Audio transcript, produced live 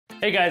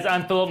Hey guys,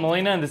 I'm Philip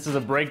Molina, and this is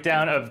a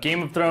breakdown of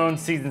Game of Thrones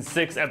Season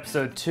 6,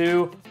 Episode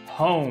 2,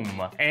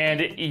 Home.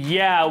 And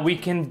yeah, we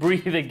can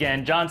breathe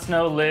again. Jon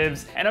Snow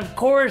lives, and of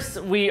course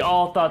we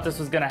all thought this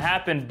was gonna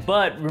happen,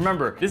 but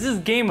remember, this is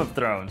Game of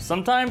Thrones.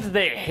 Sometimes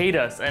they hate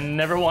us and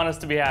never want us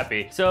to be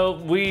happy. So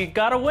we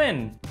gotta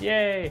win.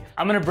 Yay.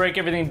 I'm gonna break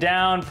everything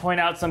down, point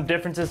out some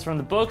differences from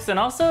the books, and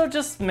also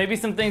just maybe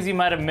some things you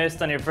might have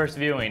missed on your first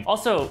viewing.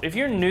 Also, if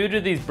you're new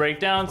to these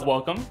breakdowns,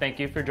 welcome. Thank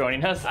you for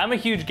joining us. I'm a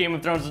huge Game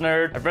of Thrones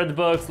nerd. I've read the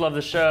books, love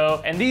the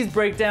show, and these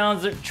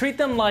breakdowns, treat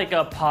them like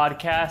a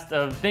podcast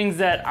of things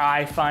that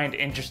I find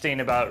interesting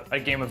about a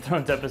Game of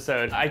Thrones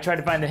episode. I try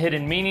to find the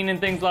hidden meaning in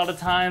things a lot of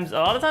times. A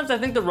lot of times I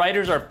think the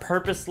writers are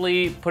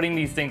purposely putting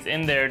these things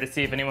in there to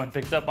see if anyone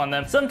picks up on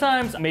them.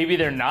 Sometimes maybe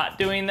they're not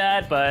doing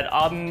that, but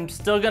I'm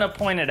still gonna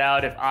point it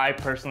out if I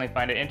personally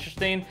find it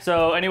interesting.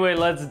 So anyway,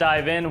 let's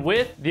dive in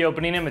with the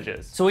opening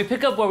images. So we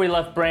pick up where we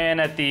left Bran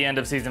at the end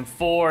of season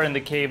 4 in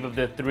the cave of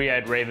the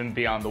three-eyed raven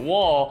beyond the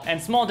wall.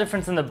 And small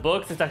difference in the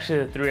books, it's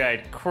actually the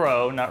three-eyed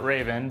crow, not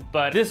raven.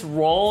 But this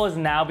role is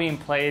now being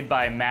played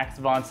by Max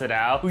von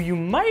Sydow, who you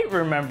might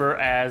remember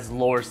as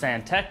Lor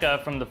San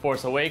Tekka from The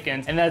Force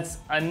Awakens. And that's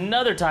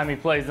another time he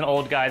plays an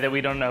old guy that we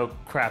don't know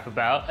crap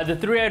about. The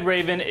three-eyed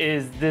raven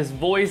is this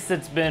voice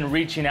that's been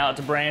reaching out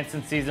to Bran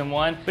since season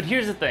 1. But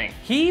here's the thing,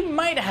 he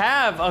might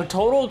have a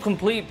total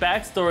complete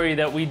backstory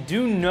that we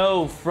do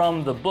know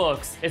from the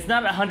books. It's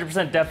not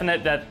 100%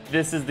 definite that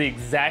this is the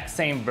exact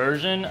same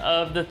version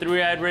of the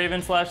three-eyed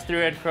raven slash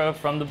three-eyed crow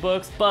from the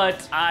books,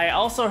 but I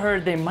also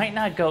heard they might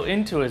not go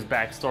into his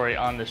backstory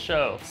on the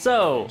show.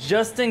 So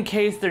just in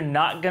case they're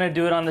not gonna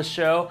do it on the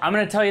show, I'm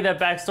gonna tell you that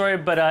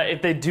backstory, but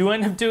if they do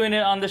end up doing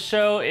it on the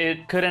show,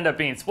 it could end up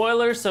being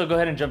spoilers, so go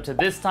ahead and jump to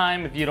this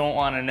time if you don't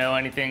want to know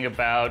anything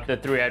about the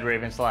three-eyed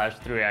raven slash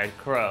three-eyed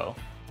crow.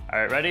 All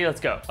right, ready? Let's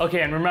go.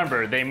 Okay, and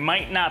remember, they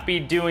might not be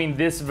doing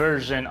this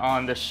version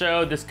on the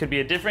show. This could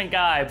be a different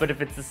guy, but if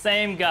it's the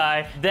same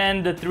guy,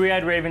 then the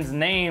three-eyed raven's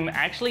name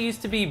actually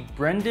used to be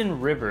Brendan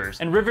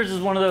Rivers. And Rivers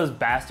is one of those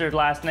bastard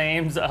last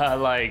names,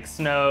 like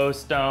snow,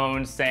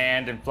 stone,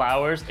 sand, and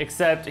flowers,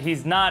 except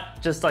he's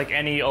not just like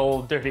any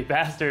old dirty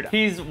bastard.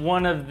 He's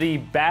one of the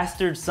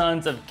bastard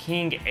sons of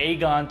King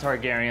Aegon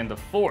Targaryen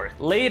IV.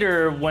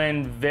 Later,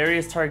 when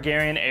various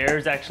Targaryen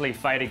heirs actually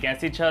fight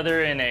against each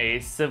other in a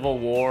civil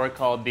war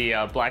called the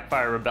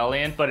Blackfire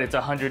Rebellion, but it's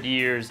 100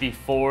 years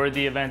before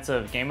the events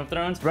of Game of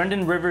Thrones.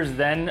 Brendan Rivers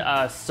then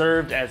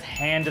served as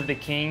Hand of the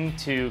King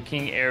to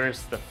King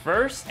Aerys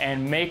I,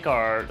 and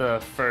Maekar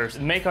the First.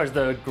 Maekar's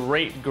the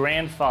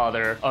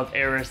great-grandfather of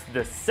Aerys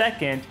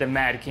II, the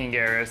Mad King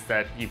Aerys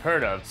that you've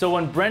heard of. So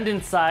when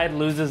Brendan's side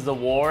loses the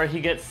war,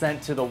 he gets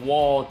sent to the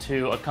wall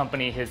to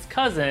accompany his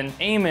cousin,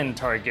 Aemon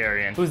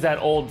Targaryen, who's that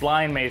old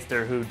blind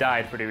maester who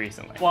died pretty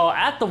recently. While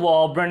at the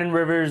wall, Brendan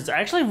Rivers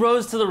actually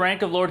rose to the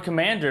rank of Lord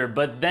Commander,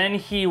 but then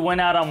he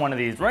went out on one of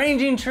these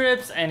ranging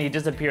trips and he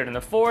disappeared in the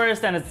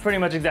forest, and it's pretty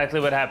much exactly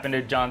what happened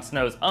to Jon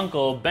Snow's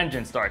uncle,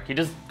 Benjen Stark. He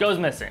just goes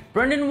missing.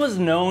 Brendan was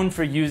known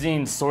for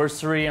using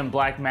sorcery and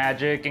black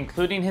magic,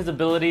 including his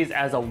abilities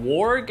as a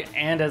warg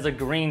and as a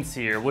green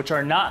seer, which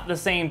are not the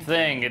same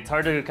thing. It's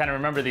hard to kind of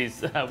remember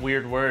these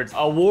weird words. A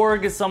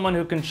warg is someone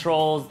who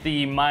controls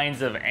the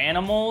minds of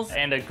animals,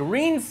 and a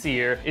green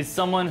seer is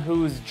someone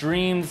whose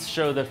dreams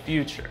show the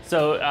future.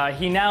 So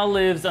he now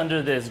lives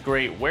under this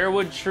great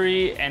weirwood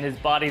tree, and his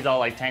body's all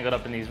like tangled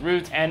up in these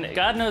roots, and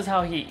God knows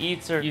how he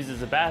eats or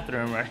uses a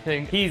bathroom or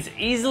anything. He's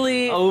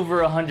easily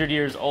over 100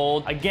 years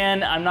old.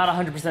 Again, I'm not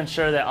 100%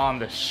 sure that on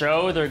the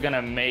show they're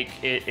gonna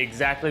make it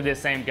exactly the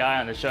same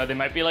guy on the show. They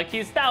might be like,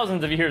 he's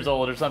thousands of years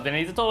old or something,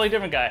 and he's a totally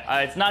different guy.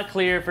 It's not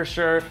clear for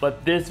sure,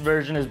 but this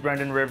version is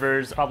Brendan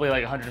Rivers, probably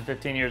like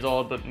 115 years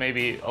old, but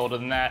maybe older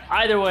than that.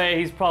 Either way,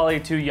 he's probably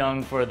too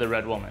young for the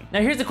Red Woman.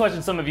 Now here's a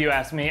question some of you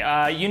asked me.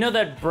 You know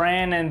that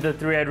Bran and the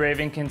three-eyed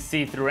raven can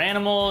see through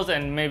animals,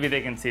 and maybe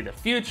they can see the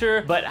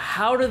future, but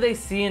how do they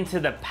see into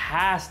the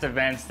past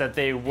events that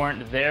they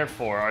weren't there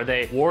for? Are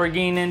they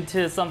warging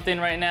into something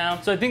right now?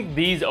 So I think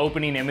these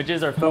opening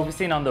images are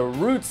focusing on the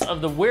roots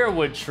of the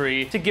weirwood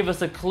tree to give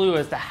us a clue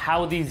as to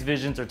how these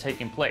visions are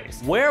taking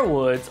place.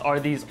 Weirwoods are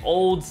these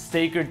old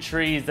sacred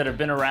trees that have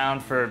been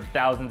around for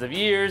thousands of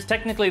years.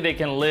 Technically they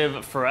can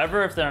live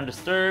forever if they're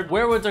undisturbed.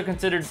 Weirwoods are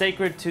considered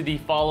sacred to the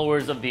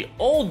followers of the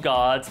old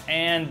gods,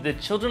 and the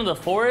children of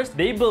the forest,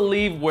 they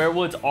believe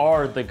weirwoods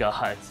are the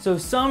gods. So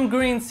some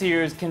green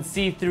seers can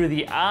see through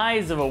the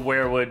eyes of a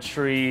weirwood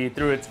tree,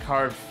 through its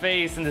carved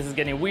face, and this is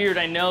getting weird,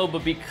 I know,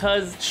 but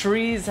because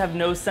trees have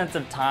no sense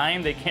of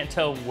time, they can't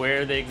tell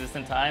where they exist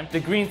in time, the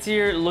green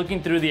seer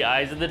looking through the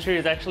eyes of the tree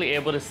is actually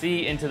able to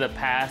see into the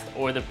past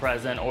or the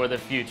present or the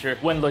future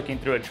when looking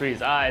through a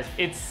tree's eyes.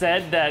 It's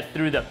said that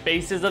through the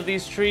faces of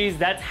these trees,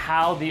 that's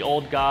how the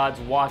old gods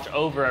watch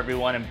over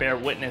everyone and bear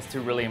witness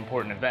to really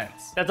important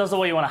events. That's also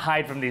why you want to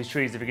hide from these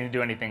trees if you're going to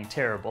do anything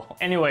terrible.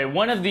 Anyway,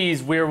 one of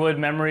these weirwood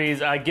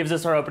memories gives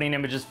us our opening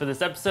images for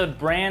this episode,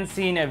 Bran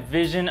seeing a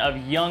vision of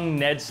young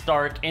Ned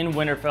Stark in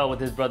Winterfell with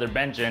his brother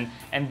Benjen,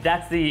 and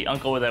that's the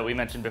uncle that we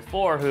mentioned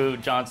before who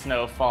Jon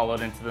Snow followed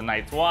into the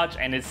Night's Watch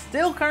and is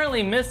still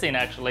currently missing,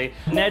 actually.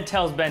 Ned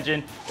tells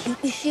Benjen,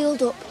 "Keep your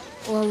shield up,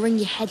 or I'll ring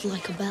your head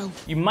like a bell."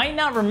 You might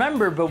not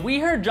remember, but we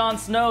heard Jon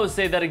Snow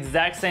say that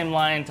exact same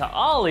line to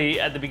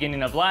Ollie at the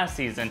beginning of last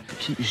season.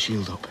 "Keep your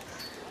shield up,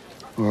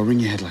 or I'll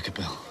ring your head like a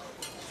bell."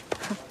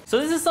 So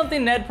this is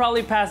something Ned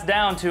probably passed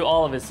down to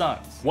all of his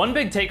sons. One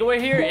big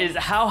takeaway here is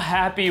how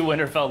happy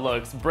Winterfell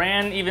looks.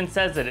 Bran even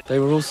says it. They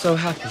were all so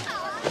happy.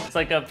 It's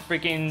like a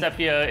freaking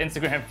sepia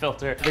Instagram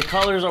filter. The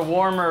colors are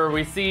warmer.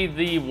 We see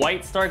the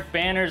white Stark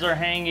banners are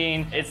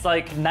hanging. It's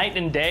like night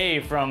and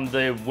day from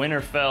the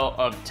Winterfell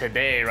of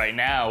today right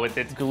now, with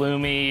its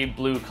gloomy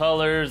blue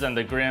colors and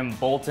the grim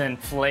Bolton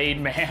flayed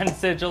man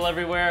sigil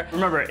everywhere.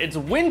 Remember, it's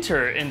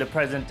winter in the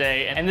present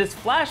day, and this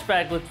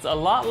flashback looks a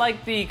lot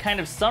like the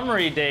kind of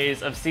summery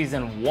days of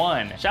season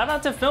 1. Shout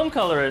out to film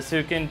colorists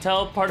who can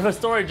tell part of a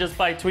story just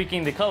by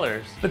tweaking the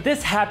colors. But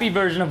this happy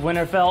version of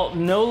Winterfell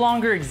no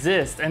longer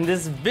exists, and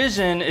this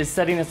vision is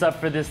setting us up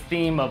for this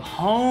theme of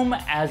home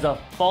as a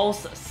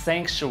false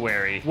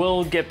sanctuary.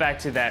 We'll get back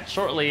to that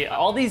shortly.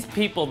 All these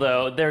people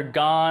though, they're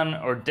gone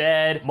or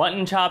dead.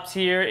 Mutton Chops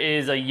here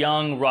is a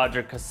young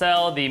Roger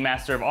Cassell, the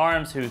Master of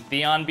Arms who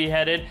Theon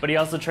beheaded, but he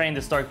also trained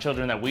the Stark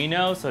children that we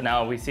know, so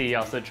now we see he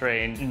also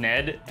trained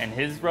Ned and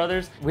his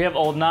brothers. We have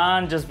old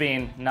Nan just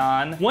being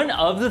Nan. One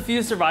of the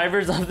few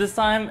survivors of this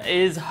time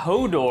is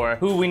Hodor,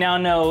 who we now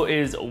know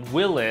is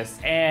Willis,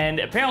 and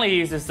apparently he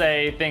used to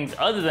say things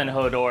other than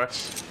Hodor.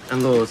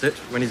 And lowers it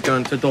when he's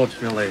going to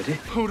dodge, my lady.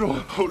 Hold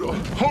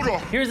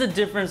on. Here's a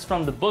difference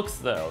from the books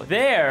though.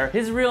 There,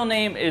 his real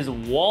name is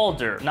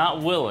Walder,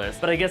 not Willis,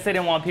 but I guess they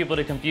didn't want people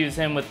to confuse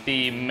him with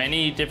the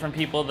many different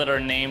people that are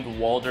named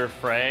Walder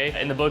Frey.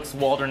 In the books,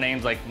 Walder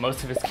names like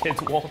most of his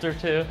kids Walter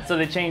too, so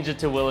they changed it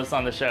to Willis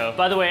on the show.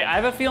 By the way, I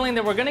have a feeling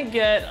that we're gonna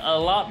get a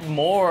lot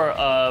more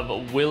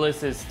of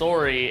Willis's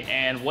story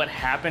and what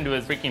happened to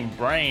his freaking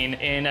brain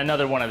in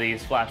another one of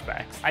these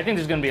flashbacks. I think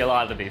there's gonna be a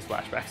lot of these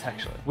flashbacks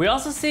actually. We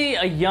also see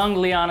a young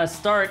Lyanna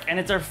Stark, and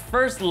it's her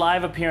first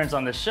live appearance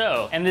on the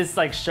show. And this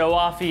like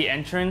show-offy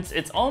entrance,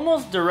 it's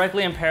almost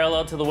directly in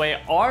parallel to the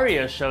way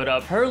Arya showed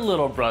up, her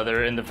little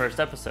brother, in the first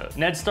episode.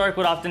 Ned Stark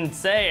would often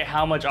say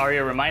how much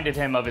Arya reminded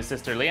him of his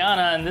sister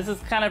Lyanna, and this is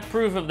kind of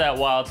proof of that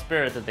wild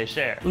spirit that they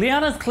share.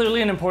 Lyanna's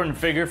clearly an important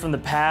figure from the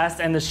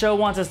past, and the show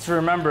wants us to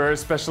remember,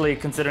 especially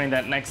considering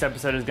that next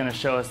episode is going to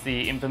show us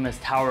the infamous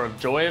Tower of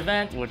Joy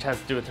event, which has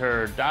to do with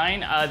her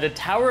dying. The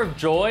Tower of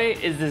Joy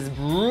is this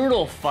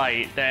brutal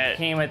fight that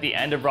came at the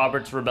end of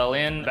Robert's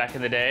Rebellion back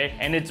in the day,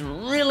 and it's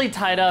really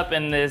tied up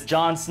in this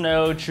Jon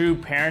Snow true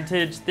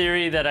parentage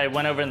theory that I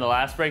went over in the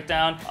last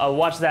breakdown.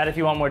 Watch that if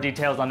you want more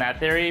details on that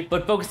theory.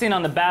 But focusing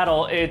on the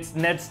battle, it's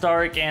Ned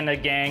Stark and a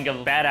gang of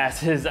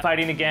badasses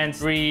fighting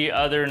against 3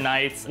 other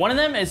knights. One of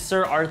them is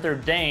Sir Arthur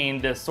Dayne,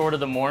 the Sword of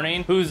the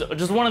Morning, who's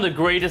just one of the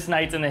greatest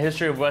knights in the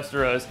history of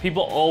Westeros.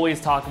 People always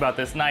talk about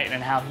this knight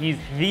and how he's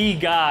the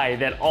guy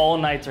that all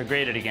knights are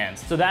graded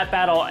against. So that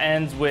battle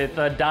ends with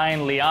dying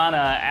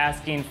Lyanna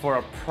asking for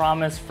a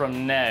promise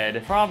from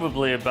Ned,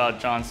 probably about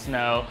Jon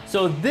Snow.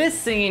 So this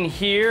scene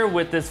here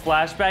with this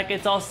flashback,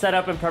 it's all set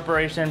up in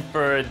preparation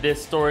for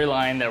this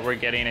storyline that we're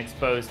getting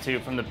exposed to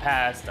from the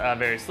past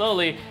very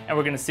slowly, and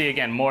we're gonna see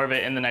again more of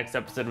it in the next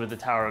episode with the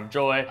Tower of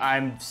Joy.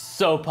 I'm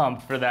so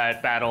pumped for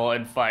that battle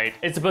and fight.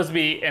 It's supposed to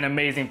be an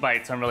amazing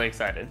fight, so I'm really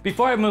excited.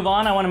 Before I move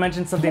on, I want to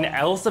mention something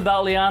else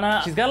about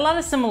Lyanna. She's got a lot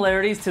of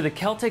similarities to the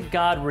Celtic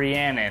god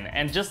Rhiannon,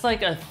 and just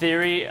like a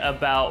theory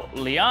about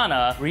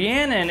Lyanna,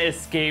 Rhiannon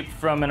escaped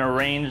from an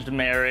arranged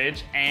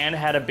marriage and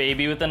had a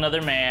baby with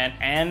another man,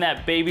 and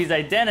that baby's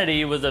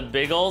identity was a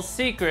big old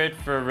secret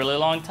for a really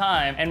long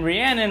time, and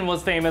Rhiannon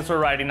was famous for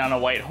riding on a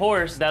white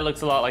horse that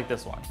looks a lot like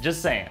this one.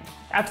 Just saying.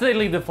 After they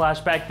leave the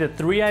flashback, the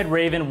three-eyed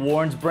raven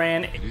warns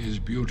Bran, It is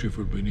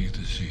beautiful beneath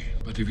the sea,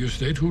 but if you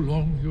stay too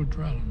long, you'll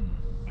drown.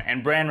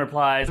 and Bran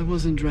replies, I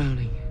wasn't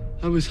drowning.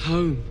 I was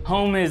home.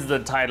 Home is the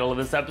title of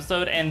this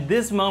episode, and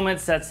this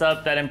moment sets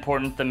up that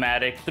important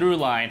thematic through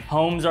line.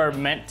 Homes are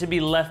meant to be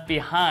left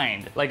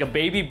behind. Like a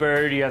baby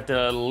bird, you have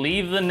to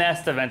leave the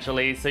nest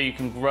eventually so you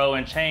can grow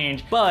and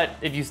change, but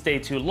if you stay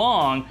too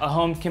long, a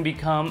home can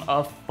become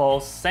a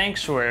false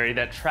sanctuary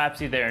that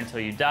traps you there until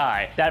you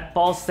die. That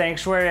false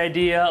sanctuary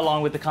idea,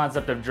 along with the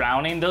concept of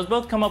drowning, those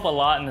both come up a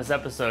lot in this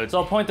episode, so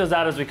I'll point those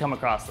out as we come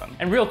across them.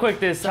 And real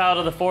quick, this Child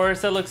of the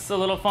Forest that looks a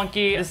little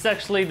funky, this is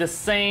actually the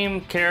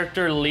same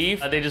character, Leaf.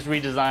 They just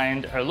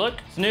redesigned her look.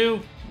 It's new,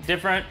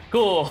 different,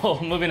 cool.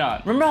 Moving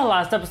on. Remember how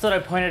last episode I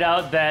pointed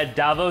out that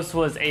Davos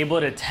was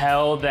able to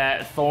tell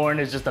that Thorne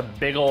is just a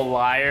big old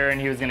liar and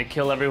he was gonna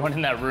kill everyone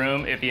in that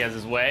room if he has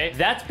his way?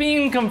 That's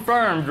being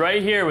confirmed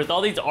right here with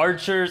all these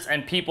archers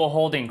and people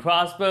holding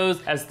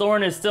crossbows, as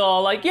Thorne is still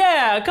all like,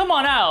 yeah, come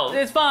on out,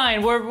 it's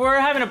fine, we're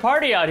having a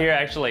party out here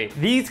actually.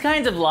 These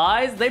kinds of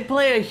lies, they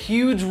play a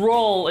huge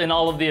role in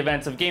all of the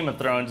events of Game of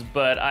Thrones,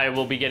 but I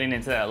will be getting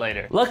into that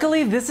later.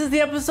 Luckily, this is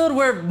the episode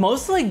where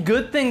mostly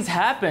good things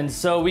happen,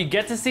 so we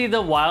get to see see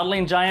the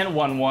wildling giant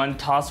 1/1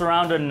 toss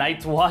around a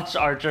Night's Watch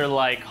archer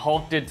like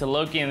Hulk did to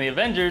Loki in the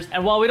Avengers,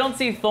 and while we don't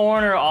see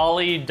Thorne or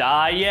Ollie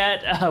die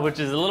yet, which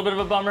is a little bit of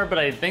a bummer, but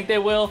I think they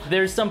will,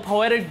 there's some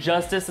poetic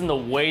justice in the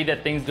way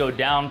that things go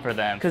down for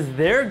them, because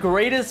their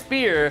greatest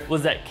fear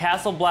was that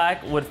Castle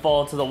Black would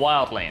fall to the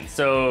wildlings.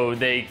 So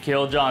they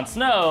kill Jon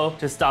Snow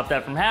to stop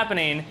that from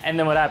happening, and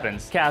then what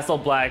happens? Castle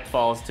Black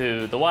falls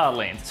to the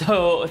wildlings.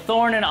 So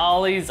Thorne and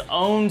Ollie's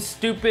own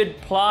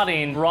stupid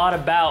plotting brought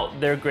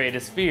about their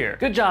greatest fear.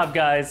 Good job,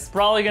 guys.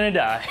 Probably gonna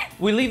die.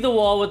 We leave the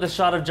wall with a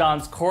shot of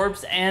Jon's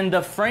corpse, and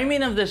the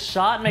framing of this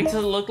shot makes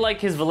it look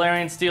like his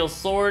Valyrian steel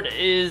sword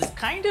is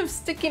kind of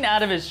sticking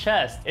out of his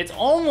chest. It's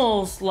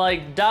almost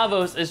like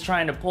Davos is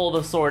trying to pull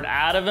the sword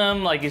out of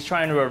him, like he's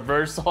trying to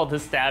reverse all the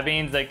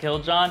stabbings that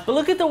killed Jon. But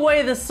look at the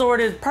way the sword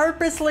is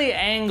purposely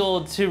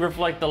angled to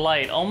reflect the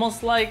light,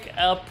 almost like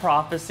a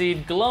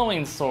prophesied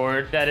glowing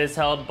sword that is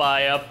held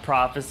by a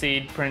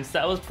prophesied prince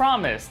that was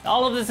promised.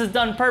 All of this is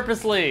done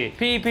purposely.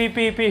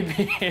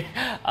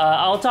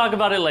 I'll talk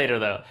about it later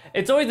though.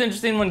 It's always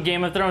interesting when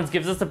Game of Thrones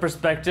gives us the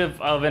perspective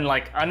of an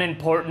like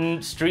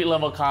unimportant street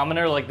level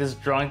commoner, like this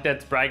drunk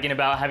that's bragging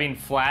about having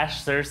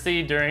flashed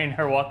Cersei during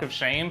her walk of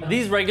shame.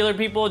 These regular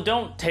people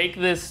don't take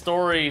this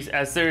story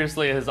as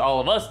seriously as all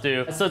of us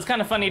do, so it's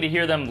kind of funny to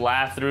hear them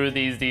laugh through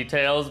these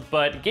details,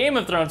 but Game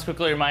of Thrones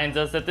quickly reminds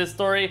us that this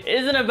story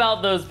isn't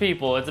about those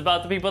people. It's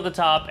about the people at the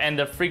top and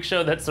the freak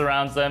show that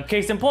surrounds them.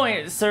 Case in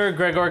point, Sir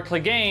Gregor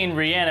Clegane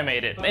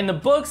reanimated. In the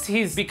books,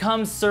 he's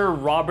become Sir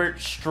Robert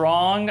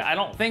Strong. I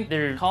don't think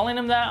they're calling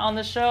him that on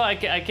the show. I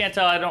can't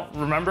tell. I don't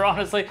remember,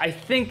 honestly. I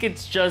think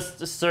it's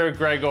just Sir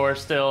Gregor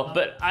still,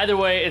 but either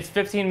way, it's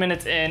 15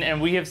 minutes in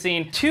and we have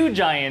seen two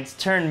giants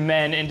turn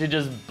men into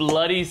just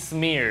bloody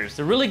smears.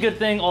 A really good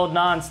thing old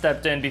Nan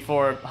stepped in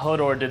before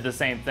Hodor did the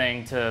same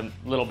thing to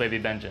little baby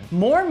Benjen.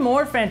 More and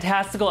more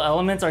fantastical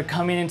elements are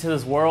coming into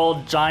this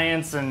world,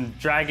 giants and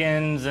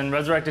dragons and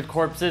resurrected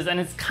corpses, and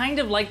it's kind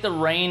of like the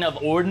reign of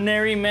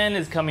ordinary men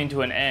is coming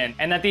to an end.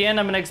 And at the end,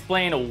 I'm gonna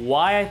explain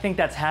why I think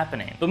that's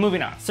happening. But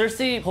moving on.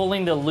 Cersei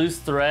pulling the loose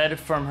thread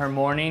from her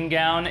mourning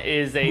gown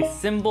is a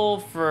symbol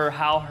for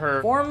how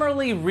her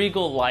formerly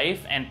regal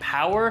life and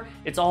power,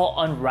 it's all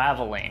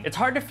unraveling. It's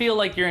hard to feel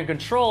like you're in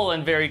control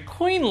and very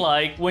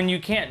queen-like when you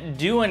can't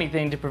do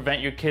anything to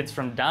prevent your kids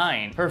from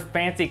dying. Her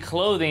fancy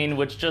clothing,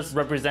 which just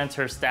represents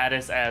her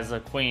status as a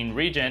queen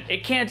regent,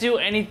 it can't do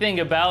anything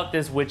about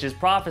this witch's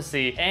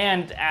prophecy,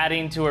 and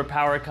adding to her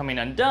power coming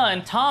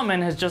undone,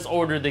 Tommen has just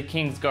ordered the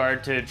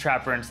Kingsguard to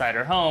trap her inside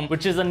her home,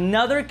 which is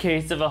another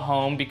case of a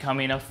home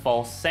becoming a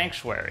false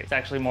sanctuary. It's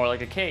actually more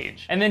like a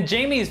cage. And then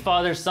Jaime's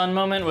father-son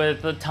moment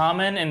with the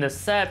Tommen and the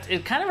Sept,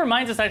 it kind of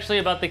reminds us actually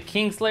about the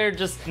Kingslayer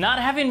just not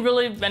having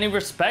really any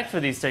respect for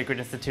these sacred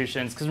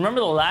institutions, because remember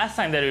the last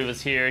time that he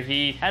was here,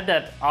 he had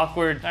that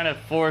awkward kind of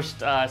forced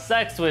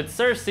sex with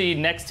Cersei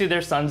next to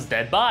their son's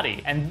dead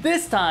body. And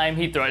this time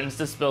he threatens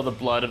to spill the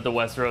blood of the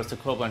Westeros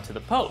equivalent to the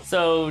Pope.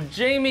 So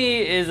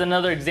Jaime is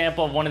another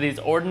example of one of these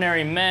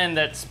ordinary men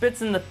that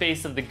spits in the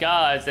face of the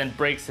gods and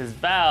breaks his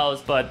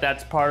vows, but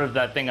that's part of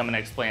that thing I'm gonna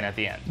explain at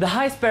the end. The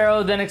High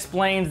Sparrow then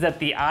explains that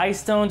the eye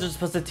stones are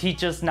supposed to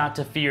teach us not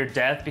to fear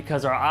death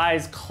because our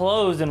eyes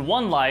close in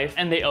one life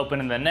and they open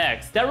in the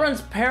next. That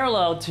runs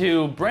parallel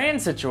to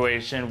Bran's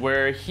situation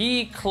where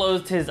he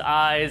closed his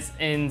eyes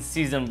in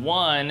season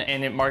 1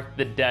 and it marked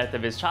the death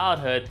of his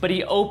childhood, but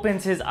he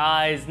opens his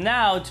eyes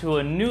now to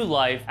a new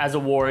life as a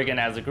warg and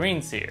as a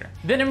greenseer.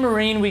 Then in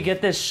Meereen we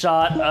get this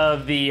shot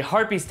of the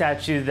harpy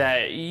statue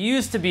that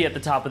used to be at the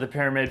top of the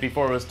pyramid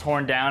before it was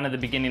torn down at the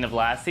beginning of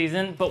last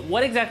season, but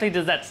what exactly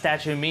does that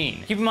statue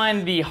mean? Keep in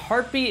mind the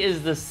harpy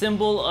is the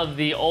symbol of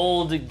the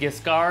old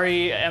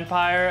Giscari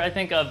Empire, I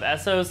think, of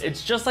Essos.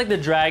 It's just like the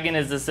dragon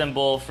is the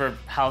symbol for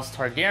House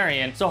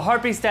Targaryen, so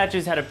harpy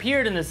statues had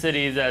appeared in the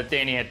cities that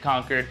Dany had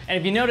conquered, and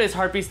if you notice,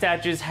 harpy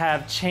statues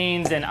have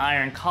chains and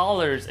iron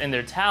collars in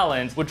their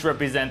talons, which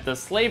represent the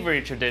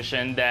slavery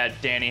tradition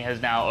that Dany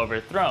has now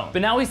overthrown.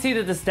 But now we see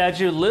that the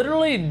statue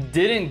literally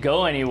didn't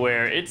go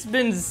anywhere. It's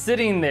been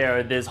sitting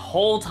there this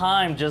whole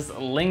time, just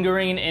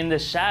lingering in the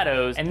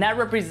shadows, and that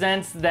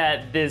represents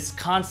that this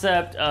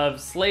concept of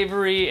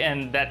slavery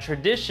and that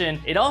tradition,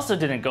 it also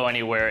didn't go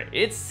anywhere.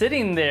 It's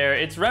sitting there,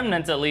 its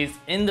remnants at least,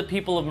 in the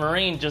people of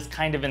Meereen, just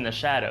kind of in the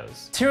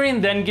shadows.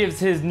 Tyrion then gives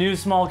his new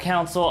small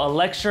council a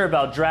lecture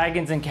about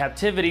dragons in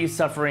captivity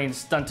suffering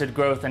stunted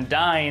growth and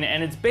dying,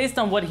 and it's based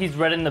on what he's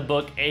read in the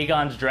book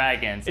Aegon's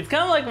Dragons. It's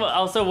kind of like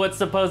also what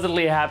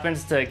supposedly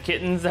happens to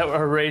kittens that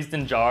were raised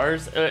in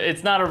jars.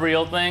 It's not a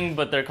real thing,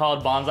 but they're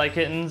called bonsai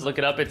kittens. Look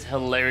it up, it's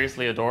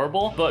hilariously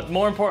adorable. But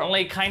more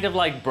importantly, kind of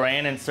like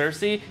Bran and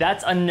Cersei,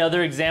 that's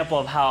another example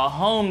of how a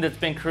home that's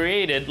been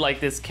created, like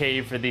this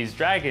cave for these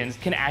dragons,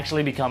 can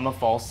actually become a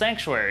false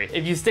sanctuary.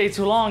 If you stay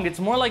too long, it's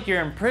more like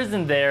you're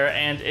imprisoned there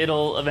and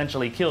it'll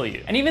eventually kill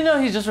you. And even though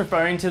he's just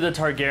referring to the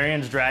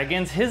Targaryen's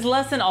dragons, his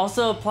lesson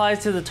also applies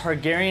to the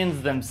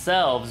Targaryens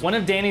themselves. One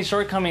of Dany's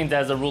shortcomings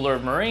as a ruler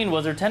of Meereen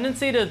was her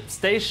tendency to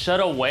stay shut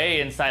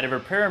away inside of her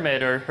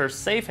pyramid or her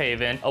safe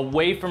haven,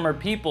 away from her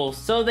people,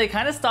 so they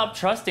kind of stopped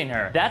trusting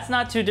her. That's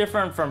not too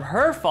different from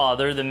her her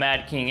father, the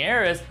Mad King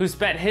Aerys, who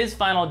spent his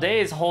final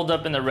days holed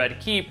up in the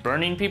Red Keep,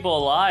 burning people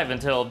alive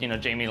until,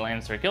 Jaime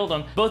Lannister killed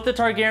him. Both the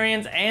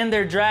Targaryens and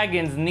their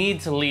dragons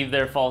need to leave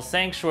their false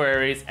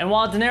sanctuaries, and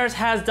while Daenerys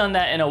has done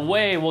that in a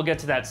way, we'll get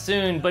to that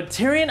soon, but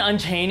Tyrion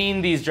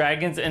unchaining these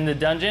dragons in the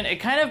dungeon, it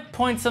kind of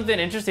points something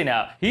interesting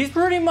out. He's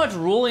pretty much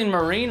ruling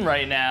Meereen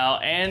right now,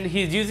 and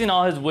he's using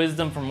all his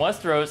wisdom from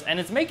Westeros, and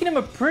it's making him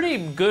a pretty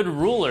good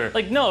ruler.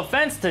 Like, no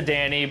offense to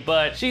Dany,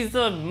 but she's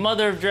the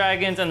mother of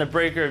dragons and the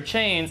breaker of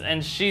chains,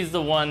 and she's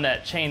the one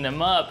that chained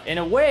them up. In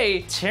a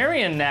way,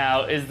 Tyrion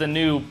now is the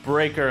new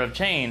breaker of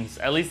chains,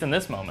 at least in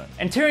this moment.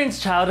 And Tyrion's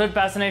childhood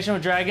fascination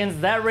with dragons,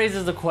 that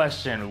raises the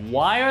question,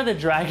 why are the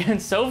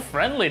dragons so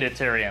friendly to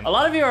Tyrion? A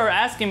lot of you are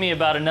asking me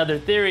about another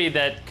theory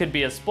that could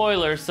be a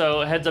spoiler,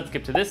 so heads up,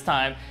 skip to this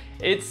time.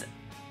 It's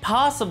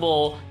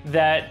possible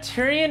that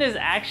Tyrion is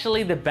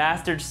actually the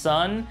bastard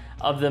son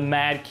of the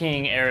Mad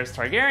King Aerys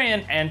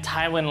Targaryen and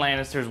Tywin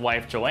Lannister's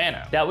wife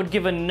Joanna. That would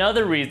give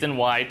another reason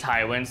why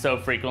Tywin so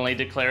frequently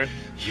declared,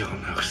 "You're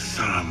no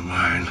son of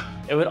mine."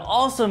 It would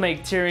also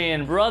make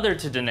Tyrion brother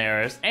to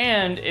Daenerys,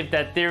 and if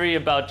that theory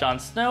about Jon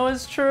Snow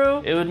is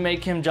true, it would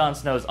make him Jon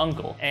Snow's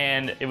uncle,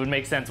 and it would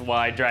make sense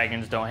why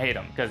dragons don't hate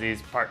him, because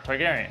he's part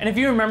Targaryen. And if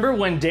you remember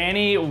when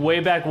Dany, way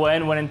back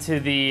when, went into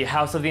the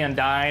House of the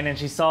Undying and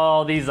she saw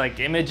all these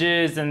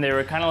images and they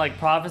were kind of like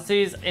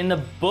prophecies, in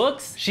the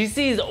books, she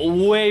sees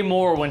way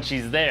more when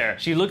she's there.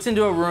 She looks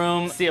into a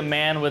room, see a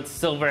man with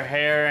silver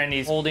hair, and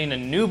he's holding a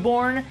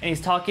newborn, and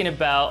he's talking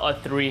about a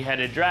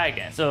three-headed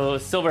dragon. So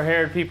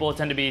silver-haired people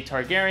tend to be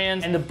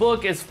Targaryens, and the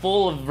book is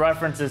full of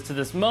references to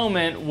this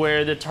moment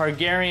where the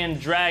Targaryen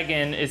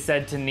dragon is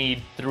said to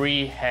need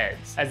 3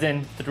 heads, as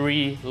in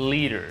 3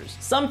 leaders.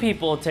 Some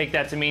people take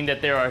that to mean that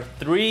there are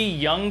 3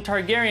 young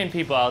Targaryen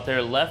people out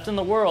there left in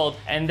the world,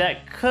 and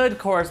that could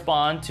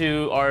correspond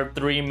to our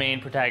 3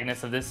 main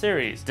protagonists of this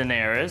series.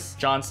 Daenerys,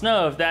 Jon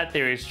Snow, if that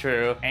theory is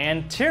true,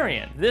 and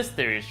Tyrion, this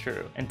theory is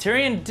true. And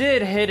Tyrion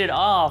did hit it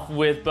off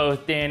with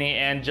both Dany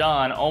and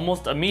Jon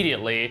almost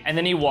immediately, and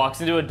then he walks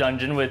into a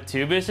dungeon with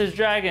 2 vicious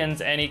dragons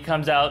and he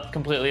comes out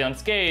completely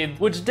unscathed,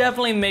 which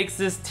definitely makes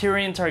this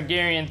Tyrion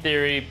Targaryen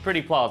theory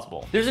pretty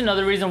plausible. There's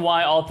another reason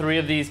why all 3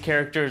 of these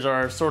characters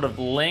are sort of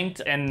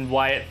linked and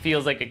why it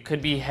feels like it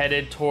could be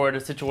headed toward a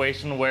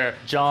situation where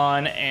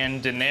Jon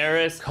and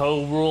Daenerys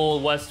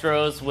co-rule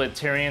Westeros, with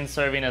Tyrion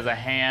serving as a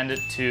hand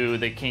to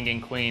the king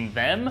and queen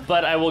them,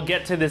 but I will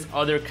get to this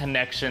other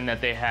connection that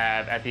they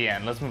have at the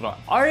end. Let's move on.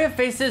 Arya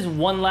faces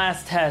one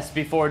last test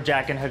before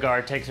Jaqen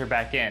H'ghar takes her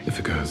back in. If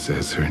a girl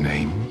says her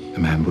name, the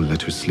man will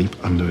let her sleep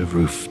under a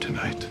roof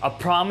tonight. A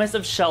promise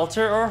of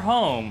shelter or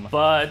home,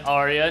 but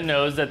Arya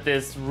knows that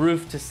this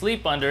roof to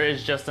sleep under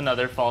is just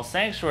another false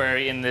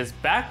sanctuary in this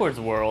backwards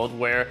world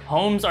where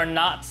homes are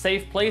not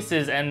safe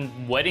places and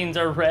weddings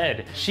are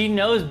red. She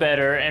knows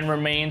better and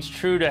remains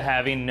true to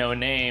having no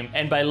name,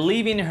 and by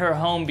leaving her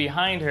home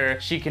behind her,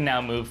 she can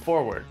now move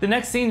forward. The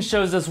next scene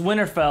shows us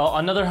Winterfell,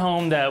 another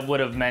home that would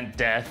have meant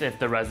death if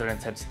the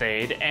residents had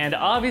stayed, and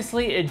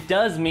obviously it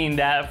does mean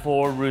that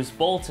for Roose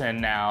Bolton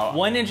now.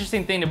 One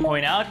interesting thing to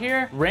point out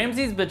here,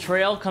 Ramsey's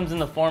betrayal comes in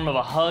the form of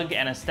a hug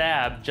and a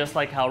stab, just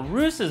like how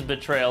Roose's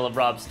betrayal of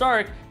Robb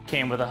Stark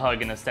came with a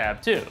hug and a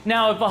stab too.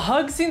 Now, if a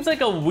hug seems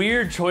like a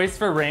weird choice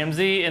for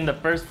Ramsey in the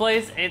first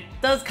place, it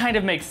does kind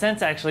of make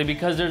sense actually,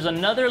 because there's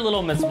another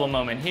little missable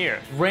moment here.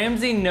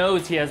 Ramsey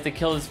knows he has to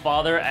kill his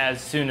father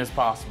as soon as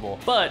possible,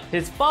 but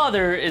his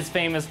father is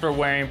famous for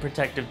wearing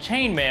protective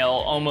chainmail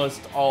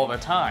almost all the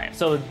time.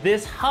 So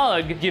this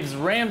hug gives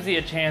Ramsey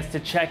a chance to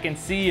check and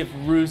see if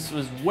Roose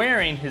was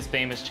wearing his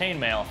famous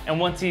chainmail, and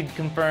once he'd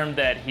confirmed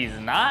that he's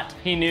not,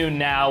 he knew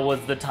now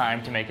was the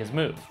time to make his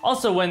move.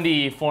 Also, when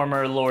the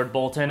former Lord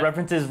Bolton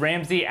references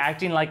Ramsey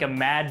acting like a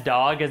mad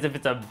dog as if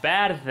it's a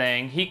bad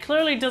thing, he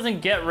clearly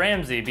doesn't get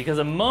Ramsey, because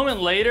a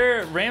moment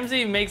later,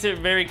 Ramsey makes it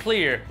very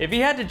clear. If he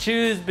had to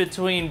choose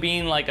between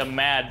being like a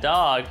mad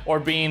dog or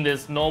being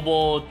this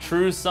noble,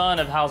 true son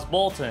of House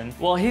Bolton,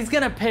 well, he's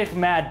gonna pick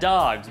mad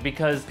dogs,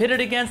 because pitted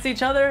against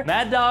each other,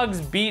 mad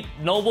dogs beat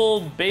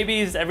noble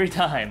babies every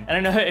time. And I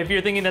know if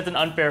you're thinking that's an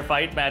unfair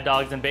fight, mad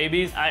dogs and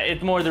babies,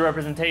 it's more the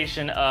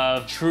representation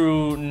of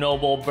true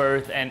noble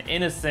birth and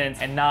innocence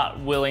and not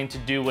willing to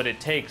do what it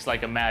takes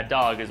like a mad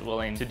dog is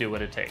willing to do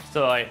what it takes.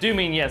 So I do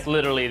mean, yes,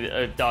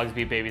 literally dogs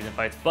beat babies in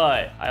fights,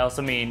 but I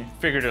also mean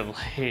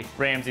figuratively.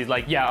 Ramsey's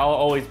like, yeah, I'll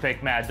always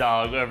pick mad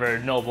dog over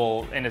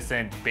noble,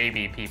 innocent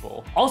baby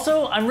people.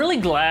 Also, I'm really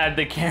glad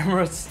the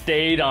camera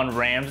stayed on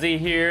Ramsey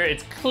here.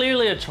 It's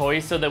clearly a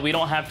choice so that we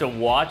don't have to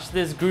watch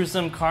this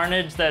gruesome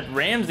carnage that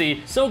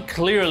Ramsey so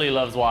clearly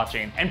loves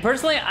watching. And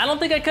personally, I don't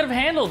think I could have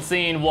handled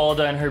seeing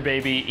Walda and her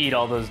baby eat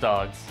all those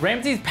dogs.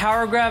 Ramsey's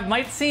power grab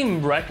might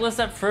seem reckless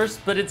at first,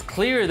 but it's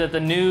clear that the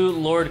new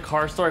Lord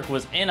Karstark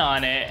was in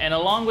on it, and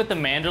along with the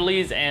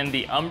Manderleys and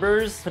the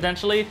Umbers,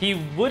 potentially, he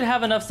would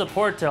have enough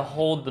support to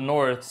hold the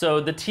North. So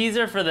the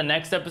teaser for the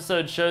next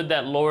episode showed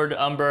that Lord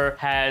Umber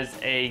has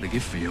a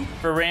gift for you.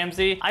 For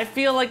Ramsey. I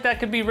feel like that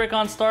could be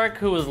Rickon Stark,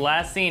 who was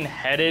last seen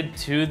headed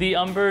to the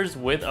Umbers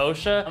with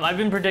Osha. I've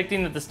been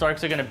predicting that the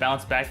Starks are gonna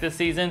bounce back this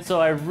season, so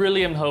I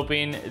really am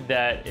hoping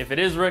that if it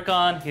is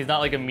Rickon, he's not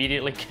like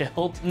immediately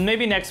killed.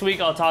 Maybe next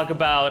week I'll talk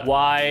about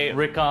why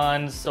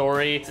Rickon's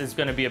story is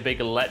gonna be a big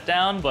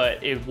letdown,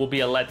 but it will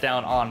be a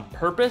letdown on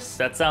purpose.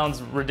 That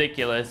sounds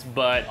ridiculous,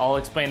 but I'll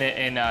explain it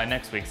in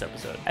next week's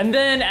episode. And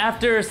then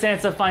after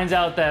Sansa finds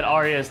out that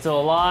Arya is still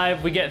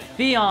alive, we get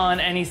Theon,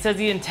 and he says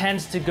he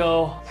intends to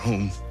go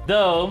Home.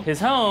 Though his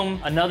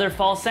home, another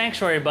false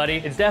sanctuary, buddy,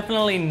 is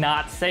definitely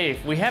not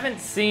safe. We haven't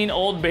seen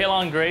old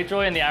Balon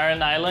Greyjoy in the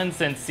Iron Islands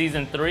since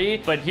season 3,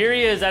 but here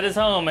he is at his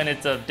home, and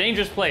it's a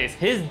dangerous place.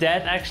 His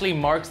death actually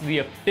marks the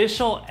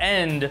official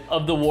end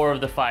of the War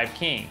of the Five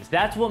Kings.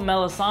 That's what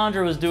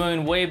Melisandre was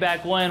doing way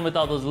back when with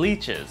all those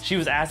leeches. She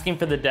was asking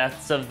for the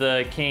deaths of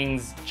the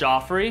kings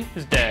Joffrey,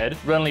 who's dead,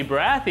 Renly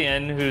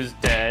Baratheon, who's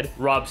dead,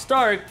 Robb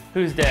Stark,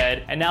 who's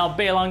dead, and now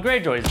Balon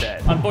Greyjoy's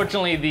dead.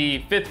 Unfortunately,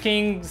 the 5th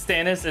king,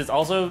 Stannis, is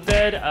also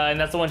dead, and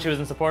that's the one she was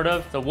in support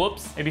of, so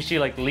whoops. Maybe she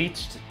like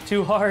leeched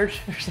too hard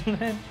or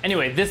something.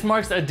 Anyway, this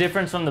marks a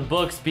difference from the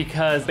books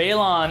because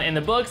Balon in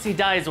the books, he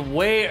dies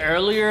way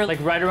earlier, like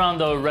right around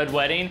the Red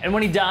Wedding, and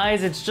when he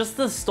dies, it's just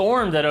the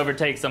storm that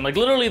overtakes him, like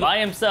literally by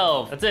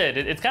himself. That's it.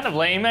 It's kind of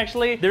lame,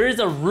 actually. There is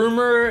a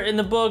rumor in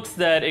the books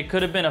that it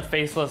could have been a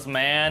faceless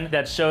man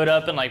that showed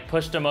up and like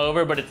pushed him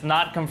over, but it's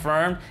not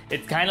confirmed.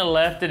 It's kind of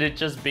left at it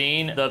just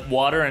being the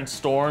water and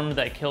storm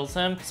that kills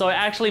him. So I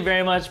actually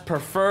very much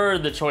prefer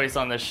the choice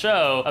on the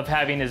show of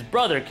having his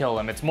brother kill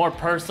him. It's more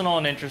personal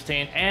and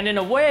interesting, and in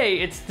a way,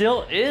 it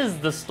still is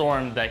the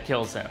storm that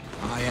kills him.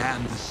 I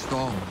am the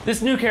storm.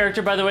 This new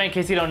character, by the way, in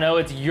case you don't know,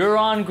 it's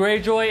Euron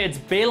Greyjoy. It's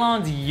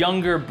Balon's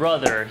younger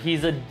brother.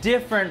 He's a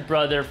different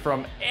brother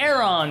from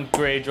Aeron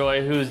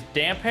Greyjoy, who's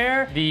damp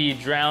hair, the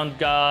drowned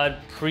god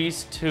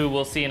priest who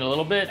we'll see in a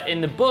little bit. In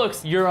the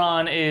books,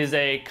 Euron is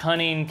a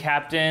cunning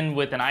captain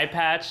with an eye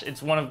patch.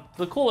 It's one of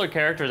the cooler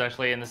characters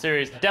actually in the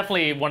series.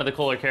 Definitely one of the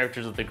cooler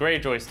characters of the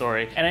Greyjoy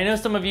story. And I know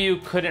some of you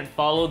couldn't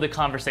follow the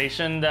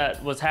conversation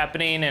that was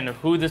happening and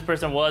who this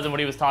person was and what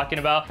he was talking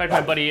about. In fact,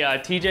 my buddy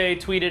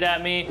TJ tweeted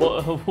at me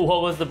what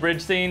was the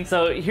bridge scene.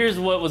 So here's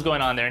what was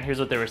going on there, and here's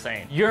what they were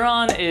saying.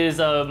 Euron is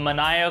a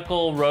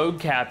maniacal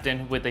rogue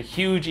captain with a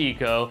huge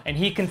ego, and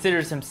he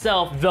considers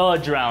himself the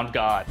drowned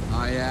god.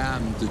 I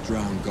am the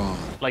drowned god.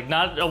 Like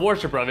not a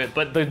worshiper of it,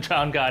 but the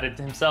drowned god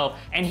himself.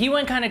 And he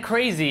went kind of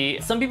crazy.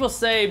 Some people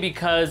say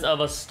because of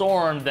a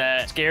storm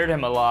that scared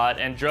him a lot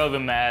and drove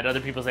him mad. Other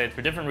people say it's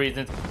for different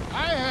reasons.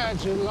 I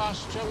heard you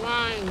lost your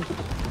mind.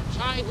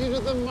 Tied you to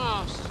the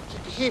mast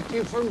to keep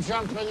you from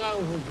jumping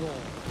overboard.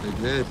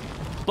 They did.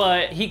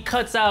 But he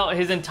cuts out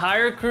his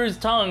entire crew's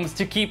tongues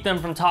to keep them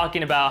from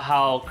talking about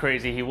how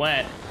crazy he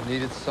went. I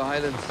needed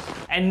silence.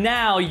 And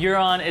now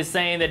Euron is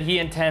saying that he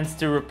intends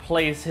to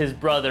replace his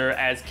brother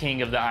as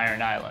king of the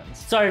Iron Islands.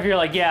 Sorry if you're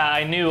like, yeah,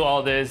 I knew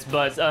all this,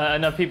 but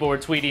enough people were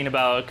tweeting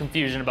about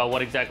confusion about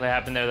what exactly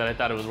happened there that I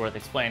thought it was worth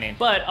explaining.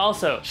 But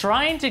also,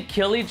 trying to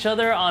kill each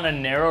other on a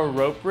narrow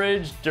rope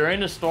bridge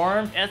during a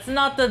storm, it's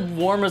not the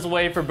warmest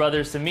way for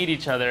brothers to meet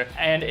each other.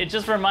 And it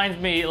just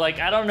reminds me, like,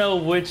 I don't know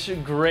which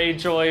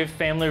Greyjoy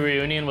family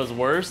reunion was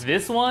worse,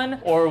 this one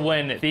or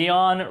when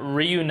Theon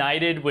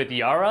reunited with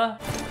Yara.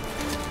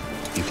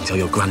 You can tell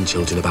your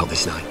grandchildren about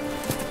this night.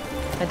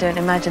 I don't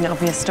imagine it'll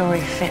be a story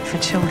fit for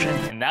children.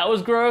 And that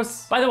was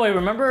gross. By the way,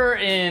 remember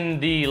in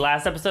the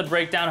last episode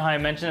breakdown how I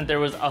mentioned that there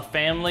was a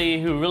family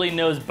who really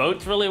knows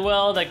boats really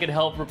well that could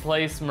help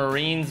replace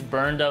Marine's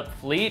burned up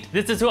fleet?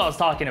 This is who I was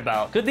talking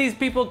about. Could these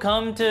people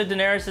come to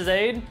Daenerys'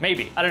 aid?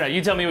 Maybe. I don't know.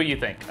 You tell me what you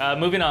think.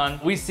 Moving on,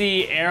 we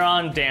see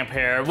Aeron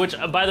Damphair, which,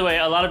 by the way,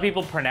 a lot of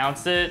people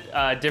pronounce it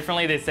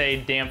differently. They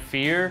say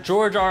Damphair.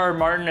 George R.R.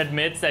 Martin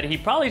admits that he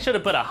probably should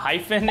have put a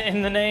hyphen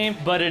in the name,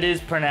 but it is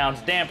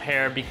pronounced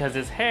Damphair because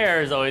his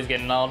hair is always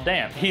getting all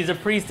damp. He's a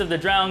priest of the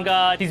drowned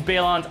god. He's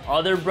Balon's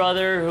other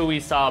brother who we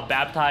saw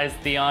baptize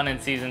Theon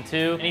in season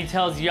 2. And he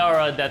tells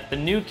Yara that the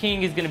new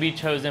king is going to be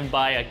chosen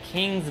by a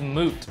king's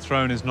moot. The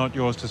throne is not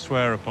yours to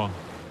swear upon.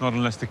 Not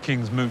unless the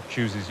king's moot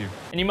chooses you.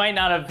 And you might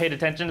not have paid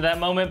attention to that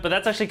moment, but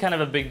that's actually kind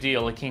of a big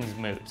deal, a king's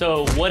moot.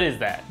 So what is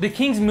that? The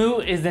king's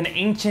moot is an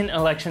ancient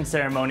election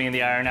ceremony in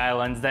the Iron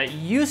Islands that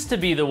used to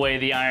be the way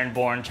the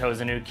Ironborn chose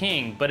a new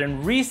king, but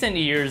in recent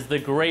years, the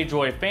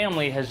Greyjoy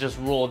family has just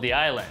ruled the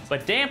islands.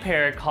 But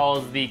Damphair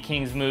calls the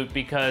king's moot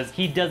because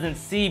he doesn't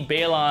see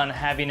Balon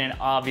having an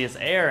obvious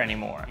heir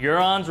anymore.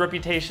 Euron's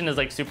reputation is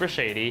like super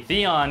shady,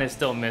 Theon is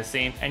still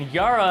missing, and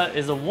Yara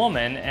is a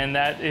woman, and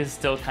that is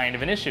still kind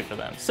of an issue for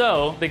them.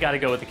 So they gotta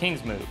go with the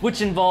King's Moot,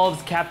 which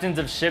involves captains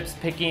of ships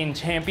picking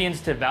champions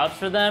to vouch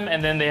for them,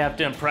 and then they have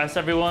to impress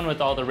everyone with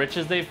all the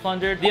riches they've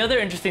plundered. The other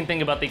interesting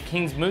thing about the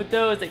King's Moot,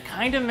 though, is it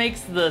kind of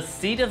makes the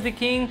seat of the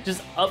king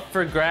just up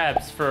for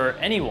grabs for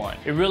anyone.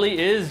 It really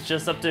is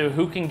just up to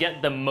who can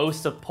get the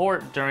most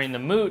support during the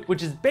moot,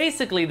 which is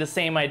basically the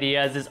same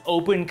idea as this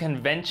open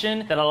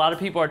convention that a lot of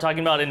people are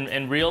talking about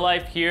in real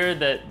life here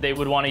that they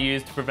would want to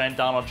use to prevent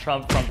Donald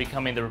Trump from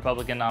becoming the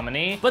Republican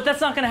nominee. But that's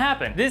not gonna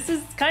happen. This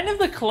is kind of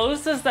the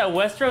closest that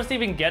Westeros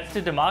even gets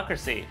to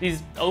democracy.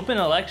 These open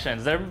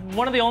elections, they're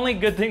one of the only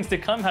good things to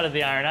come out of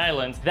the Iron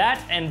Islands. That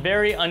and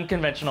very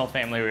unconventional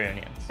family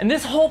reunions. And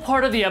this whole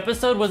part of the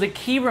episode was a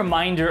key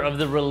reminder of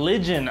the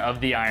religion of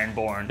the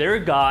Ironborn. Their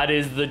god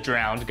is the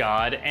drowned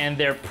god, and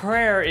their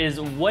prayer is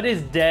what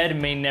is dead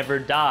may never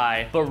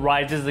die, but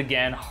rises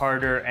again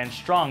harder and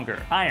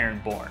stronger.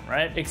 Ironborn,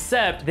 right?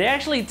 Except they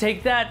actually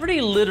take that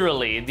pretty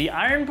literally. The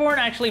Ironborn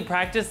actually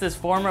practice this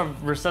form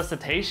of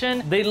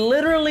resuscitation. They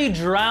literally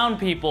drown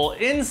people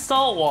in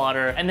salt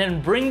water and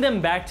then bring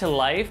them back to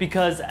life,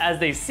 because as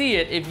they see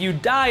it, if you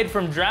died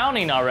from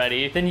drowning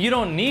already, then you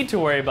don't need to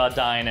worry about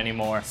dying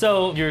anymore.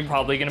 So you're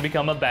probably gonna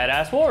become a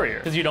badass warrior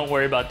because you don't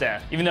worry about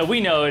death. Even though we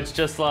know it's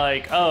just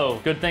like, oh,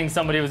 good thing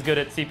somebody was good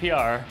at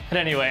CPR. But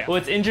anyway, well,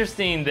 it's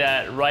interesting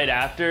that right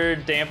after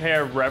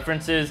Damphair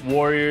references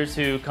warriors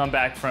who come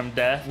back from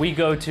death, we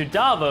go to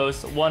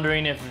Davos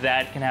wondering if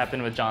that can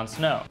happen with Jon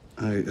Snow.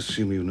 I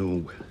assume you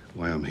know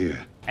why I'm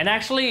here. And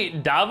actually,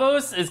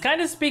 Davos is kind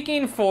of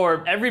speaking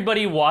for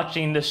everybody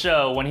watching the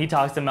show when he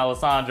talks to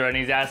Melisandre and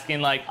he's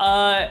asking like,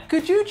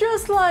 could you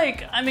just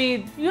like, I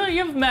mean, you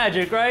have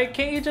magic, right?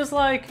 Can't you just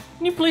like,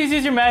 can you please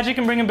use your magic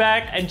and bring him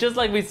back? And just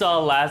like we saw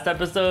last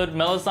episode,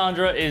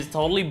 Melisandre is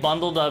totally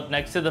bundled up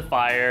next to the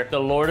fire. The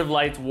Lord of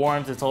Light's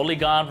warmth is totally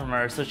gone from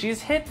her. So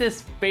she's hit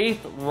this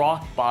faith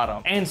rock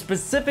bottom. And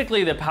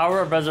specifically, the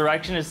power of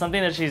resurrection is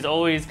something that she's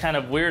always kind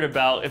of weird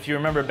about. If you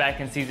remember back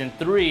in season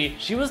 3,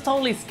 she was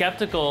totally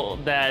skeptical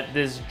that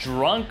this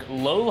drunk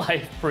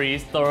lowlife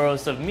priest,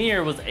 Thoros of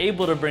Myr, was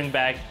able to bring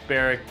back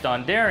Beric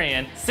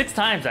Dondarrion 6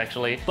 times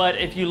actually. But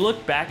if you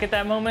look back at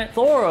that moment,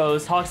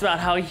 Thoros talks about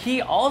how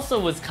he also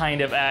was kind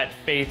of at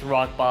faith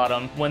rock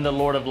bottom when the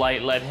Lord of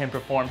Light let him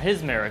perform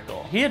his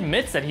miracle. He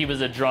admits that he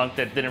was a drunk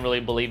that didn't really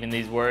believe in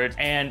these words,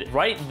 and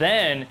right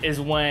then is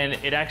when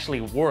it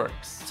actually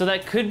works. So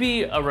that could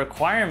be a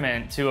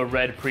requirement to a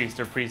red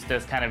priest or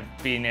priestess kind of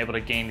being able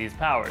to gain these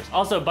powers.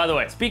 Also, by the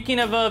way, speaking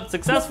of a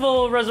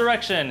successful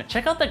resurrection,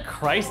 check out the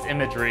Christ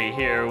imagery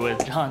here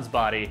with Jon's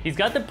body. He's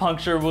got the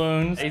puncture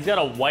wounds, he's got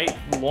a white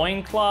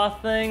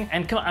loincloth thing,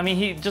 and come on, I mean,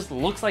 he just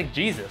looks like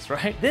Jesus,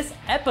 right? This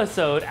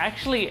episode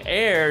actually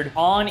aired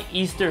on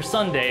Easter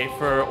Sunday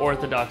for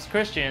Orthodox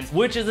Christians,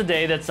 which is a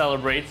day that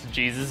celebrates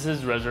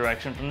Jesus'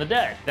 resurrection from the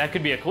dead. That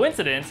could be a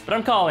coincidence, but